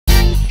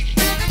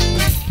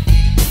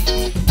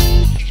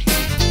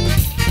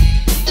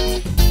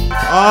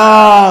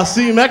Oh,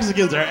 see,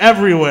 Mexicans are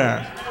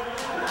everywhere.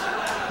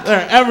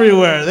 They're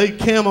everywhere. They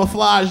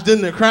camouflaged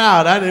in the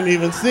crowd. I didn't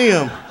even see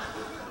them.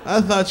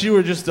 I thought you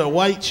were just a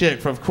white chick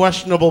from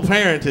questionable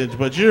parentage,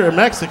 but you're a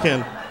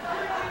Mexican.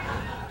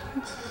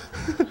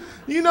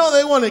 You know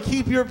they want to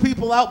keep your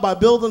people out by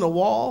building a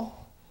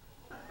wall?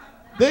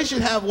 They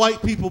should have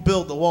white people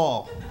build the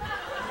wall.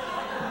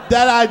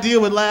 That idea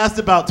would last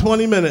about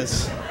 20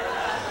 minutes.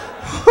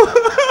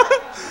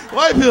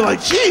 White people are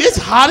like, gee, it's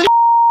hot as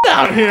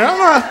out here.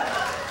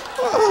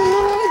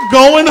 I'm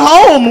going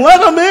home.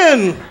 Let them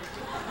in.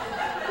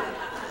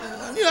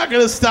 You're not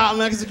going to stop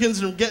Mexicans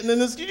from getting in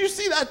this. Did you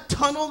see that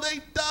tunnel they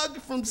dug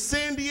from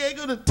San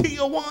Diego to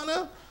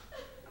Tijuana?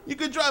 You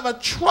could drive a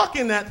truck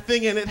in that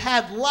thing and it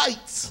had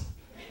lights.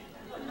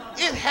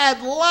 It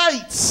had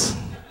lights.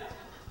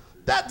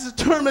 That's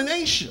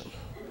determination.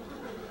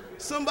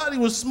 Somebody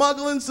was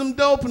smuggling some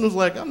dope and was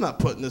like, I'm not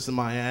putting this in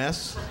my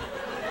ass.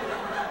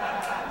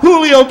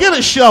 Julio, get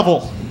a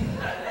shovel.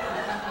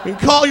 And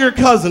call your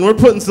cousin. We're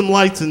putting some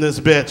lights in this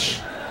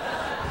bitch.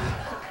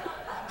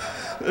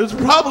 There's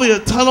probably a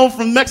tunnel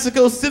from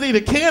Mexico City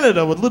to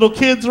Canada with little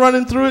kids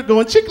running through it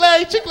going, chicle,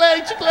 chicle,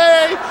 chicle.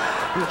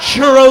 And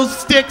churro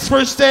sticks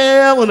for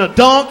sale and a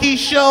donkey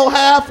show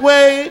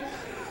halfway.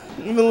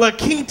 And a La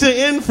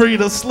Quinta Inn for you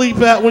to sleep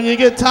at when you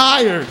get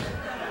tired.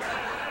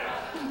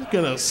 I'm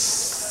gonna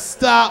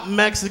stop,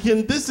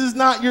 Mexican. This is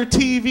not your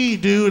TV,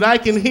 dude. I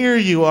can hear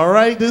you, all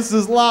right? This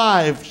is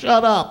live.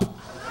 Shut up.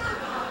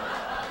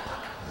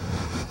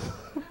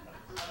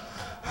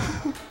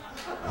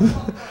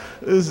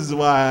 This is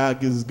why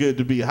it's good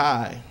to be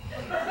high.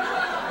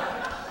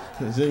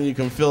 Because then you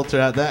can filter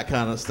out that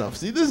kind of stuff.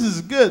 See, this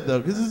is good, though,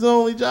 because this is the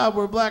only job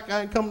where a black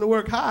guy can come to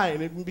work high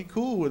and it can be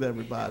cool with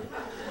everybody.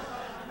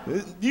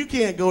 You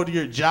can't go to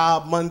your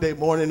job Monday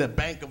morning at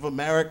Bank of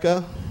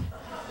America,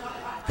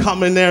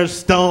 come in there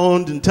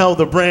stoned and tell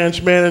the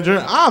branch manager,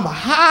 I'm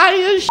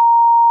high as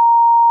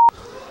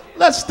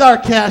Let's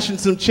start cashing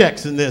some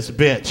checks in this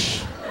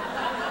bitch.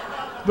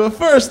 But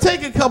first,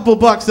 take a couple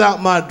bucks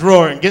out my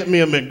drawer and get me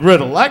a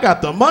McGriddle. I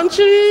got the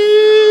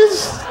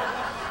munchies.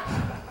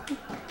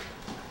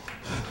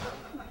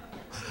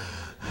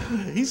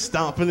 He's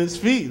stomping his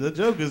feet. The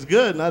joke is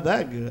good, not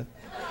that good.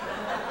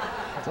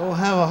 Don't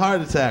have a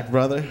heart attack,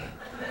 brother.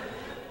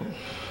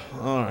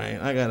 All right,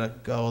 I gotta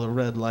go. The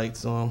red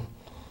light's on.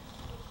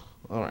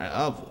 All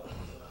right,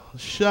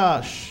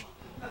 shush.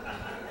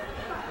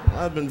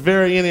 I've been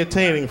very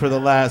entertaining for the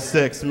last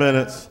 6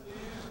 minutes.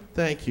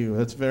 Thank you,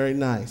 that's very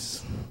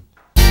nice.